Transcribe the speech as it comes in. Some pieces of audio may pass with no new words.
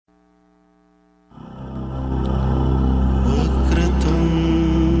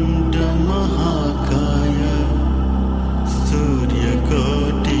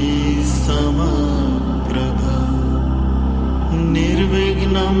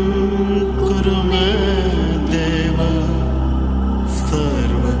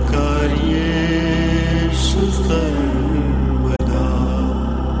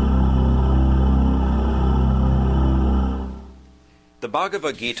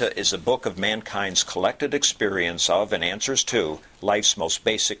Bhagavad Gita is a book of mankind's collected experience of and answers to life's most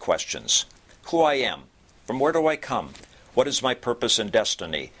basic questions. Who I am, from where do I come, what is my purpose and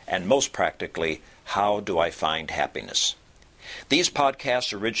destiny, and most practically, how do I find happiness? These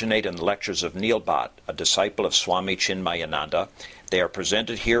podcasts originate in the lectures of Neil Bhatt, a disciple of Swami Chinmayananda. They are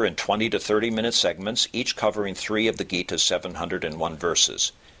presented here in 20 to 30-minute segments, each covering 3 of the Gita's 701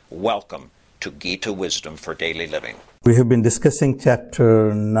 verses. Welcome to Gita Wisdom for Daily Living. We have been discussing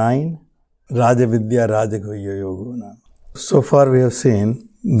chapter 9, Raja Vidya Rajaguhya Yoguna. So far we have seen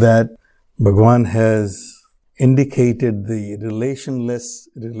that Bhagavan has indicated the relationless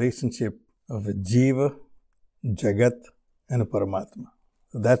relationship of a Jiva, Jagat, and a Paramatma.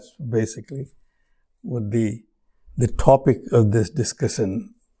 So that's basically what the topic of this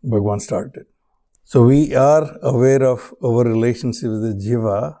discussion Bhagavan started. So we are aware of our relationship with the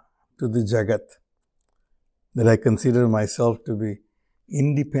Jiva to the Jagat, that I consider myself to be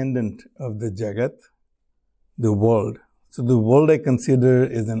independent of the Jagat, the world. So the world I consider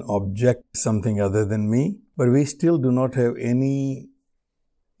is an object, something other than me, but we still do not have any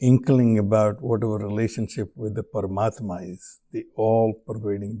inkling about what our relationship with the Paramatma is, the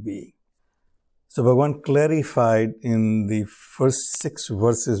all-pervading being. So Bhagavan clarified in the first 6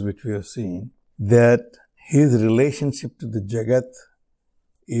 verses which we have seen that his relationship to the Jagat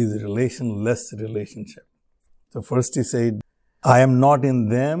is relationless relationship. So first he said, I am not in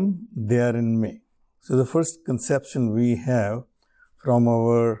them, they are in me. So the first conception we have from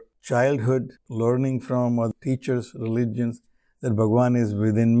our childhood, learning from our teachers, religions, that Bhagavan is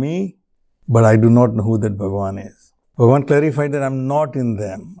within me, but I do not know who that Bhagavan is. Bhagavan clarified that I'm not in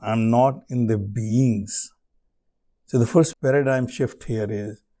them, I'm not in the beings. So the first paradigm shift here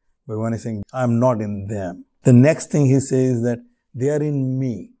is, Bhagavan is saying, I'm not in them. The next thing he says that they are in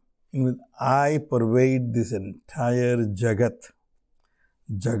me. I pervade this entire Jagat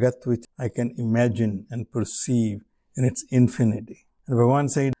which I can imagine and perceive in its infinity. And Bhagavan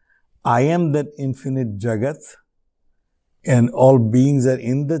said, I am that infinite Jagat, and all beings are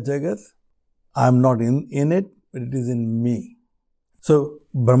in the Jagat. I am not in it, but it is in me. So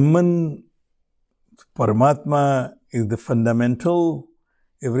Brahman, Paramatma is the fundamental.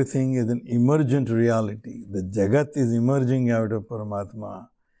 Everything is an emergent reality. The Jagat is emerging out of Paramatma.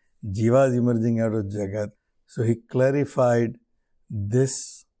 Jiva is emerging out of Jagat. So he clarified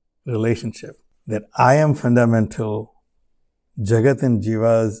this relationship, that I am fundamental, Jagat and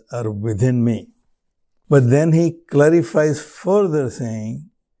Jivas are within me. But then he clarifies further saying,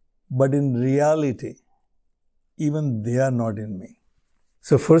 but in reality, even they are not in me.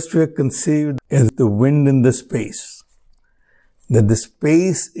 So first we are conceived as the wind in the space, that the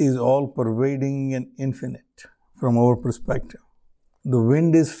space is all pervading and infinite from our perspective. The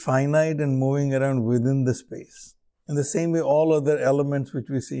wind is finite and moving around within the space. In the same way, all other elements which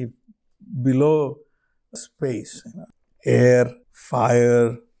we see below space, air,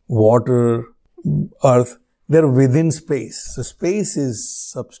 fire, water, earth, they're within space. So space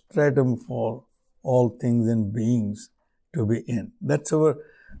is substratum for all things and beings to be in. That's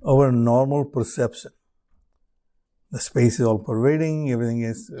our normal perception. The space is all pervading, everything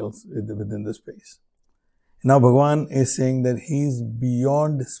is within the space. Now Bhagavan is saying that he is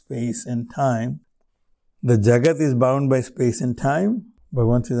beyond space and time. The Jagat is bound by space and time.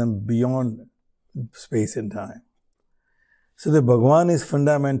 Bhagavan says, I'm beyond space and time. So the Bhagavan is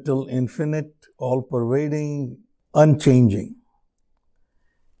fundamental, infinite, all-pervading, unchanging.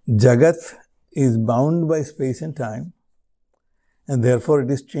 Jagat is bound by space and time, and therefore it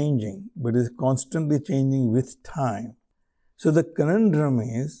is changing, but it is constantly changing with time. So the conundrum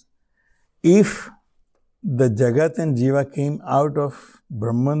is, if the Jagat and Jiva came out of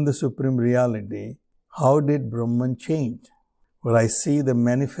Brahman, the Supreme Reality, how did Brahman change? Well, I see the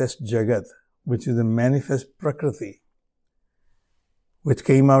manifest Jagat, which is the manifest Prakriti, which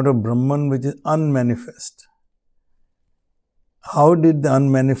came out of Brahman, which is unmanifest. How did the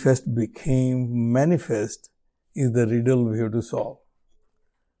unmanifest became manifest is the riddle we have to solve.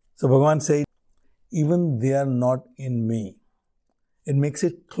 So Bhagavan said, even they are not in me. It makes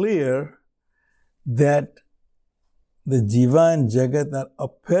it clear that the Jiva and Jagat are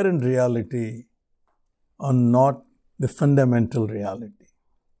apparent reality are not the fundamental reality.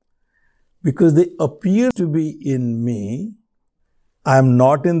 Because they appear to be in me, I am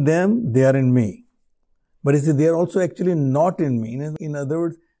not in them, they are in me. But you see, they are also actually not in me. In other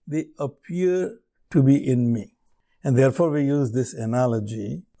words, they appear to be in me. And therefore we use this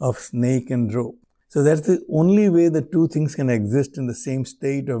analogy of snake and rope. So that's the only way the two things can exist in the same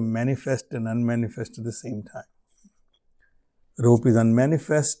state of manifest and unmanifest at the same time. Rope is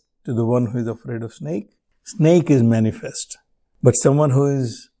unmanifest to the one who is afraid of snake. Snake is manifest But someone who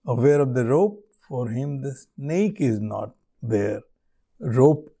is aware of the rope, for him the snake is not there.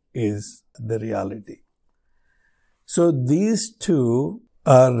 Rope is the reality. So these two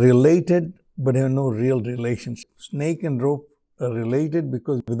are related but have no real relationship. Snake and rope are related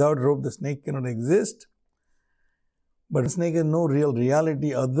because without rope the snake cannot exist. But the snake has no real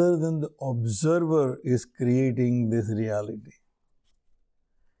reality other than the observer is creating this reality.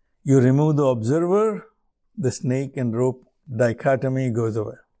 You remove the observer, the snake and rope dichotomy goes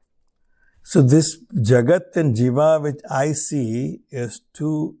away. So this Jagat and Jiva, which I see as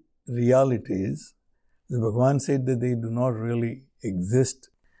two realities, the Bhagavan said that they do not really exist,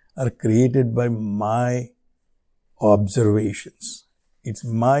 are created by my observations. It's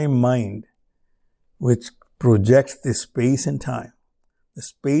my mind which projects the space and time. The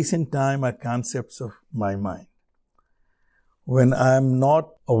space and time are concepts of my mind. When I am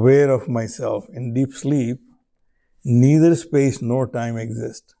not aware of myself in deep sleep, neither space nor time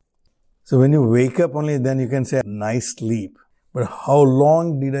exist. So when you wake up only then you can say, nice sleep. But how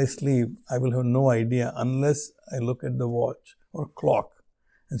long did I sleep? I will have no idea unless I look at the watch or clock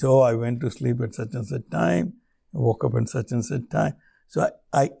and say, I went to sleep at such and such time, I woke up at such and such time. So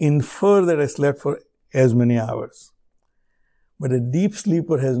I infer that I slept for as many hours. But a deep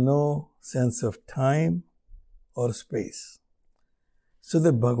sleeper has no sense of time or space. So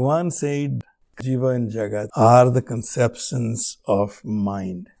the Bhagavan said, Jiva and Jagat are the conceptions of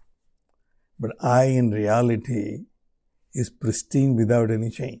mind. But I in reality is pristine without any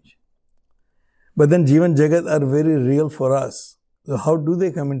change. But then Jiva and Jagat are very real for us. So how do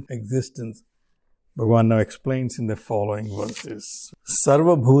they come into existence? Bhagavan now explains in the following verses.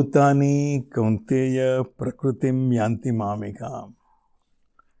 Sarva bhutani kaunteya prakritim yanti mamikam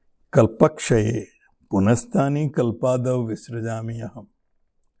kalpakshaye punastani kalpadav visrajami aham.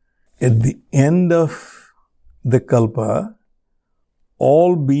 At the end of the kalpa,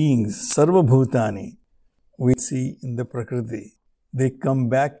 all beings, sarva bhutani, we see in the Prakriti, they come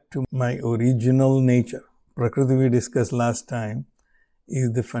back to my original nature. Prakriti we discussed last time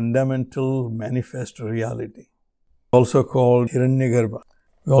is the fundamental manifest reality. Also called Hiranyagarbha.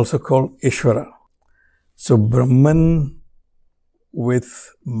 We also call Ishvara. So Brahman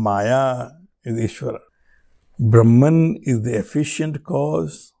with Maya is Ishvara. Brahman is the efficient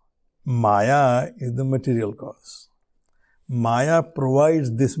cause. Maya is the material cause. Maya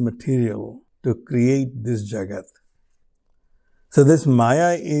provides this material to create this Jagat. So this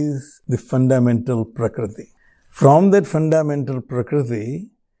Maya is the fundamental Prakriti. From that fundamental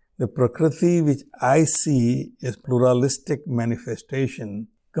Prakriti, the Prakriti which I see as pluralistic manifestation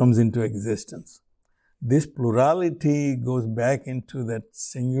comes into existence. This plurality goes back into that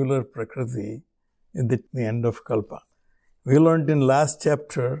singular Prakriti at the end of Kalpa. We learned in last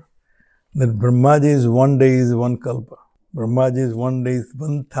chapter that Brahmaji is one day is one Kalpa. Brahmaji is one day is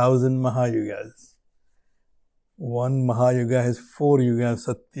 1,000 Mahayugas. One Mahayuga has 4 yugas,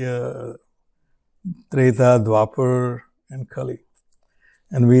 Satya, Treta, Dwapar and Kali.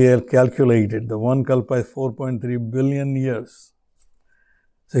 And we have calculated the one Kalpa is 4.3 billion years.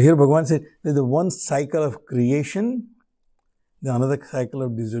 So here Bhagavan said there's the one cycle of creation, the another cycle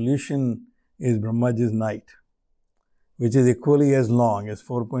of dissolution is Brahmaji's night, which is equally as long as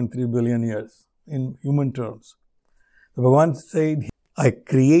 4.3 billion years in human terms. So Bhagavan said, I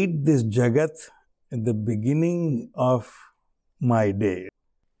create this Jagat at the beginning of my day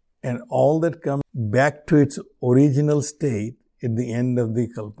and all that comes back to its original state at the end of the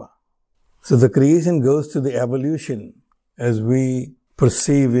Kalpa. So the creation goes to the evolution as we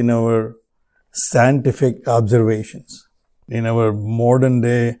perceive in our scientific observations. In our modern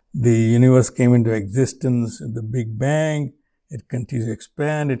day, the universe came into existence at the Big Bang. It continues to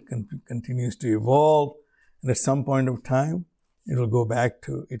expand. It continues to evolve. And at some point of time, it will go back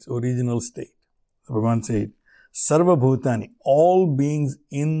to its original state. Bhagavan said, Sarva Bhutani, all beings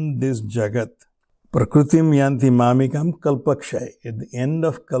in this Jagat, Prakritim Yanti Mamikam Kalpakshay. At the end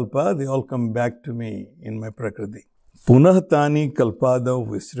of Kalpa, they all come back to me in my Prakriti. Punahtani Kalpadav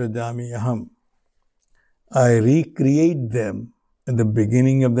Visrajami Aham. I recreate them at the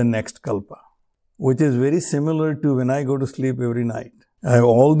beginning of the next Kalpa, which is very similar to when I go to sleep every night. I have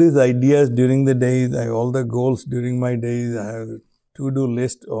all these ideas during the days, I have all the goals during my days, I have to-do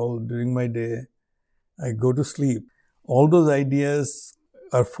list all during my day. I go to sleep. All those ideas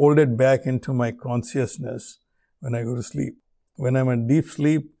are folded back into my consciousness when I go to sleep. When I'm in deep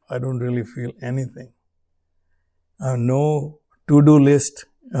sleep, I don't really feel anything. I have no to-do list,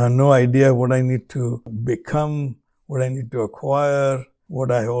 I have no idea what I need to become, what I need to acquire,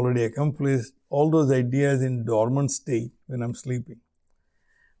 what I have already accomplished. All those ideas in dormant state when I'm sleeping.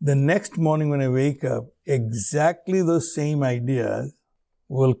 The next morning when I wake up, exactly those same ideas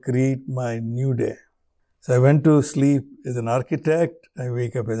will create my new day. So I went to sleep as an architect, I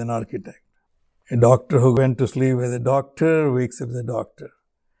wake up as an architect. A doctor who went to sleep as a doctor wakes up as a doctor.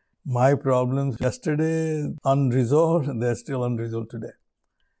 My problems yesterday unresolved, they're still unresolved today.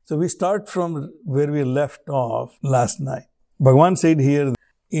 So we start from where we left off last night. Bhagavan said here,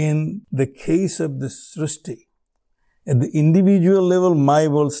 in the case of the Srishti, at the individual level, my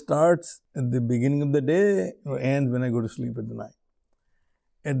world starts at the beginning of the day or ends when I go to sleep at the night.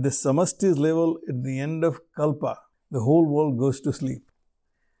 At the Samastis level, at the end of Kalpa, the whole world goes to sleep.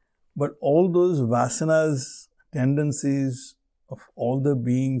 But all those vasanas, tendencies of all the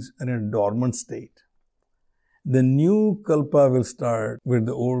beings are in a dormant state. The new Kalpa will start with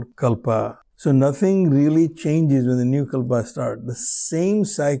the old Kalpa. So nothing really changes when the new Kalpa starts. The same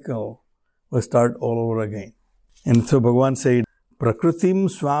cycle will start all over again. And so Bhagavan said, Prakritim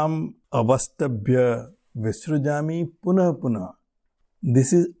swam avastabhya visrujami punah punah.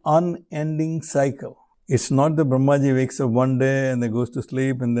 This is unending cycle. It's not the Brahmaji wakes up one day and then goes to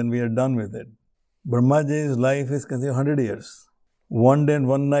sleep and then we are done with it. Brahmaji's life is considered 100 years. One day and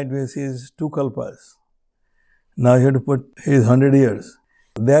one night we see his 2 kalpas. Now you have to put his 100 years.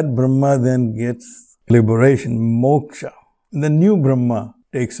 That Brahma then gets liberation, moksha. And the new Brahma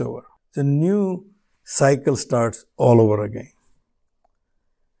takes over. The new cycle starts all over again.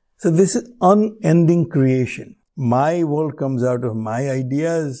 So this is unending creation. My world comes out of my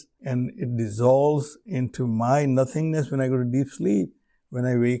ideas and it dissolves into my nothingness when I go to deep sleep. When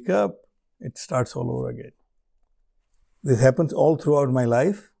I wake up, it starts all over again. This happens all throughout my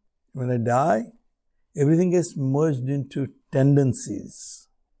life. When I die, everything gets merged into tendencies.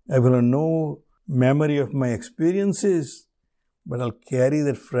 I will have no memory of my experiences, but I'll carry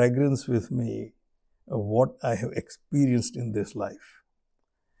that fragrance with me of what I have experienced in this life,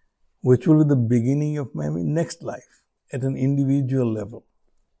 which will be the beginning of my next life at an individual level.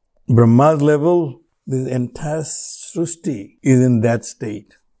 Brahma's level, the entire Srishti is in that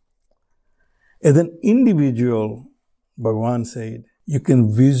state. As an individual, Bhagavan said, you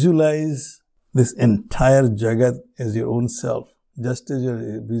can visualize this entire Jagat as your own self, just as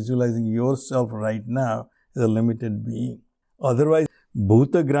you're visualizing yourself right now as a limited being. Otherwise,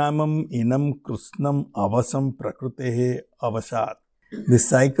 Bhutagramam inam krusnam avasam prakrutehe avasat. The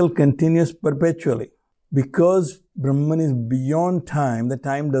cycle continues perpetually. Because Brahman is beyond time, the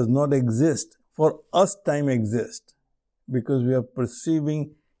time does not exist. For us, time exists because we are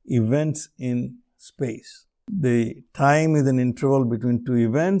perceiving events in space. The time is an interval between 2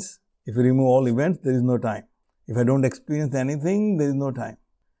 events. If you remove all events, there is no time. If I don't experience anything, there is no time.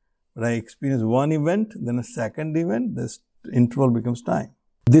 But I experience one event, then a second event, this interval becomes time.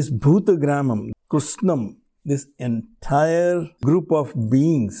 This Bhutagramam, Krusnam, this entire group of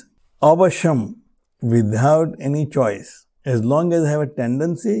beings, avasham, without any choice. As long as I have a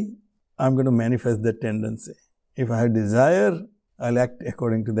tendency, I'm going to manifest that tendency. If I have desire, I'll act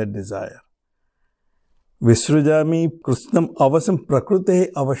according to that desire. Visrujami krusnam avasam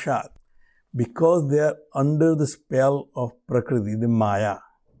prakrute avashat. Because they are under the spell of Prakriti, the Maya.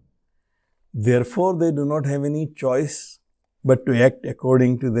 Therefore, they do not have any choice but to act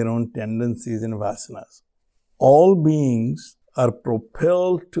according to their own tendencies and vasanas. All beings are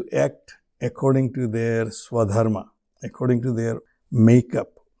propelled to act according to their swadharma, according to their makeup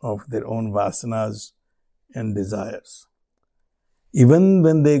of their own vasanas and desires. Even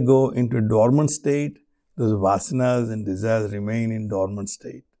when they go into a dormant state, those vasanas and desires remain in dormant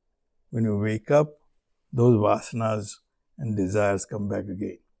state. When you wake up, those vasanas and desires come back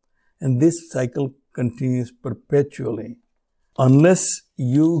again. And this cycle continues perpetually unless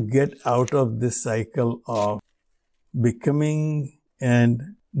you get out of this cycle of becoming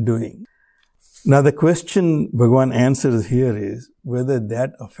and doing. Now the question Bhagavan answers here is whether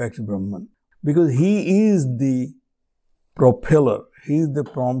that affects Brahman. Because he is the propeller, he is the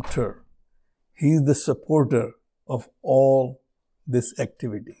prompter, he is the supporter of all this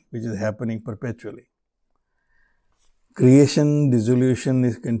activity which is happening perpetually. Creation, dissolution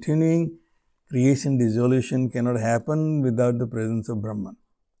is continuing. Creation, dissolution cannot happen without the presence of Brahman.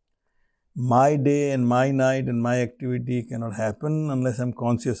 My day and my night and my activity cannot happen unless I'm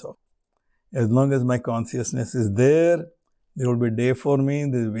conscious of. As long as my consciousness is there, there will be day for me,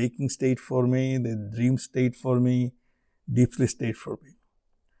 there is waking state for me, there is dream state for me, deep sleep state for me.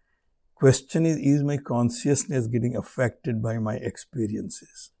 Question is my consciousness getting affected by my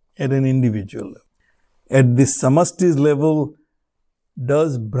experiences at an individual level? At the Samastis level,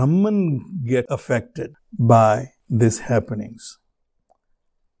 does Brahman get affected by these happenings?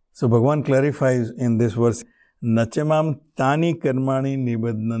 So Bhagavan clarifies in this verse, Nachamam tani karmani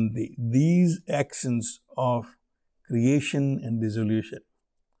nibadnanti. These actions of creation and dissolution,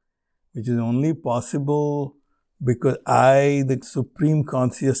 which is only possible because I, the Supreme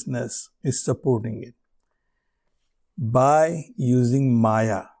Consciousness, is supporting it by using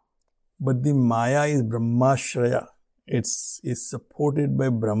Maya. But the Maya is Brahmashraya. It's supported by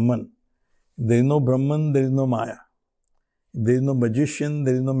Brahman. If there is no Brahman, there is no Maya. If there is no magician,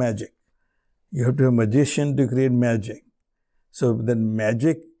 there is no magic. You have to have a magician to create magic. So that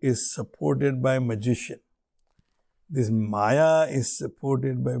magic is supported by magician. This Maya is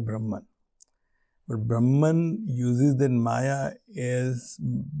supported by Brahman. But Brahman uses that Maya as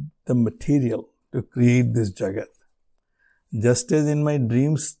the material to create this Jagat. Just as in my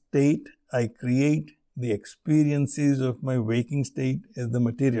dream state, I create the experiences of my waking state as the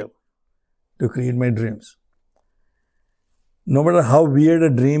material to create my dreams. No matter how weird a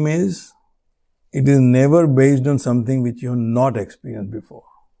dream is, it is never based on something which you have not experienced before.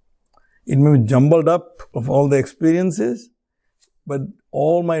 It may be jumbled up of all the experiences, but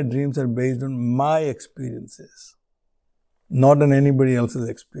all my dreams are based on my experiences, not on anybody else's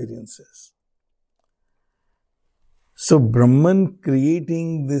experiences. So Brahman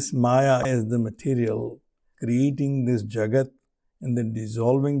creating this Maya as the material, creating this Jagat, and then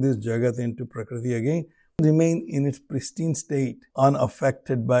dissolving this Jagat into Prakriti again, remain in its pristine state,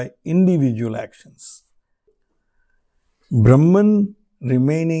 unaffected by individual actions. Brahman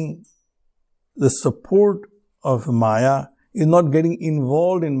remaining the support of Maya is not getting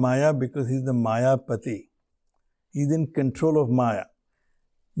involved in Maya because he is the Mayapati. He is in control of Maya.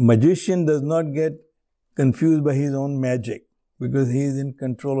 Magician does not get confused by his own magic because he is in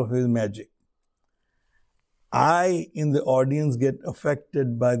control of his magic. I in the audience get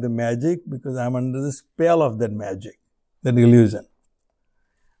affected by the magic because I am under the spell of that magic, that illusion.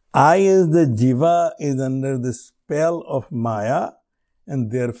 I as the Jiva is under the spell of Maya,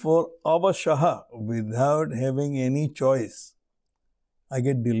 and therefore avashaha, without having any choice, I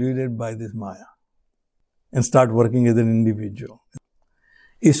get deluded by this Maya and start working as an individual.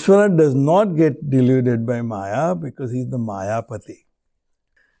 Ishvara does not get deluded by Maya because he is the Mayapati.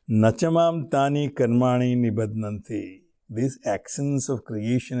 Nachamam tani karmani nibadnanti. These actions of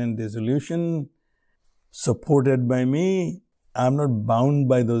creation and dissolution supported by me, I am not bound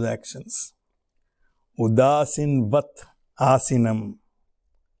by those actions. Udasin vat asinam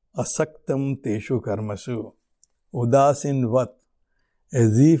asaktam teshu karmasu. Udasin vat,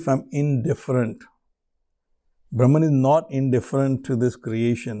 as if I am indifferent. Brahman is not indifferent to this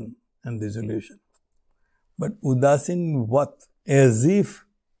creation and dissolution. But udasin vat, as if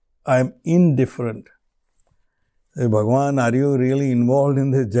I am indifferent. Say, Bhagavan, are you really involved in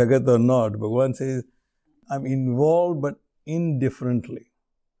this Jagat or not? Bhagavan says, I am involved but indifferently.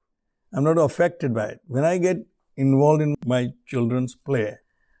 I am not affected by it. When I get involved in my children's play,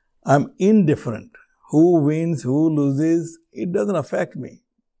 I am indifferent. Who wins, who loses, it doesn't affect me.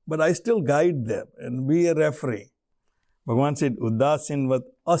 But I still guide them and be a referee. Bhagavan said, Udasin vat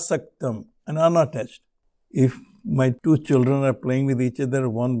asaktam, and unattached. If my two children are playing with each other,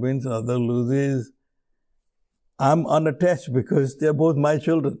 one wins, other loses, I'm unattached because they are both my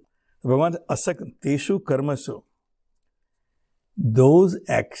children. Bhagavan said, asaktam, teshu karmasu. Those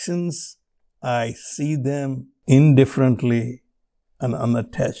actions, I see them indifferently and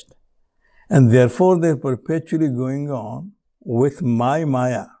unattached. And therefore, they are perpetually going on with my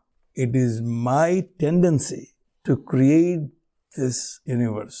Maya. It is my tendency to create this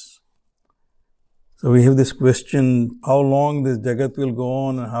universe. So we have this question, how long this Jagat will go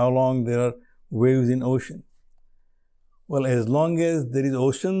on and how long there are waves in ocean. Well, as long as there is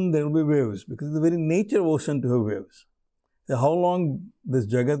ocean, there will be waves because it's the very nature of ocean to have waves. So how long this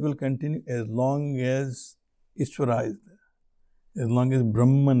Jagat will continue? As long as Ishvara is there, as long as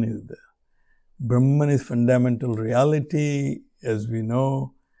Brahman is there. Brahman is fundamental reality, as we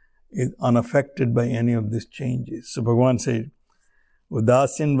know, is unaffected by any of these changes. So Bhagavan said,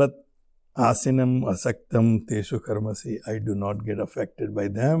 Udasin vat asinam asaktam teshu karmasi. I do not get affected by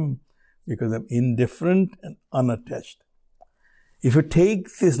them because I'm indifferent and unattached. If you take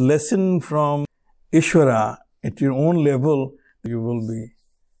this lesson from Ishvara at your own level, you will be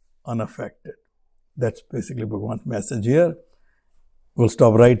unaffected. That's basically Bhagavan's message here. We'll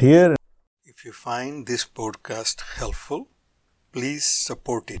stop right here. If you find this podcast helpful, please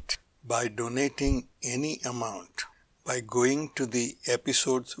support it by donating any amount by going to the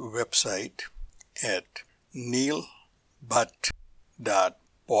episode's website at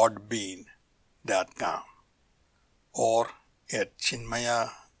neilbhatt.podbean.com or at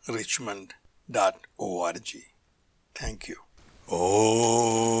chinmayarichmond.org. Thank you. Om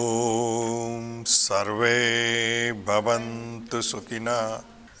Sarve Bhavantu Sukhina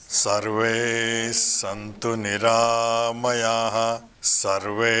सर्वे सन्तु निरामयाः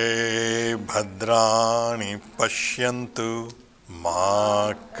सर्वे भद्राणि पश्यन्तु मा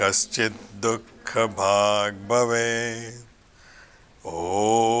कश्चित् दुःखभाग् भवेत्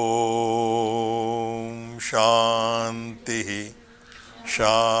ॐ शान्तिः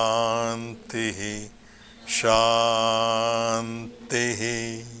शान्तिः शान्तिः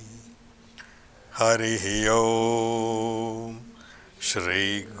हरिः ओम्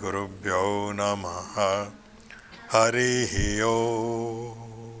श्रीगुरुभ्यो नमः हरिः ओम्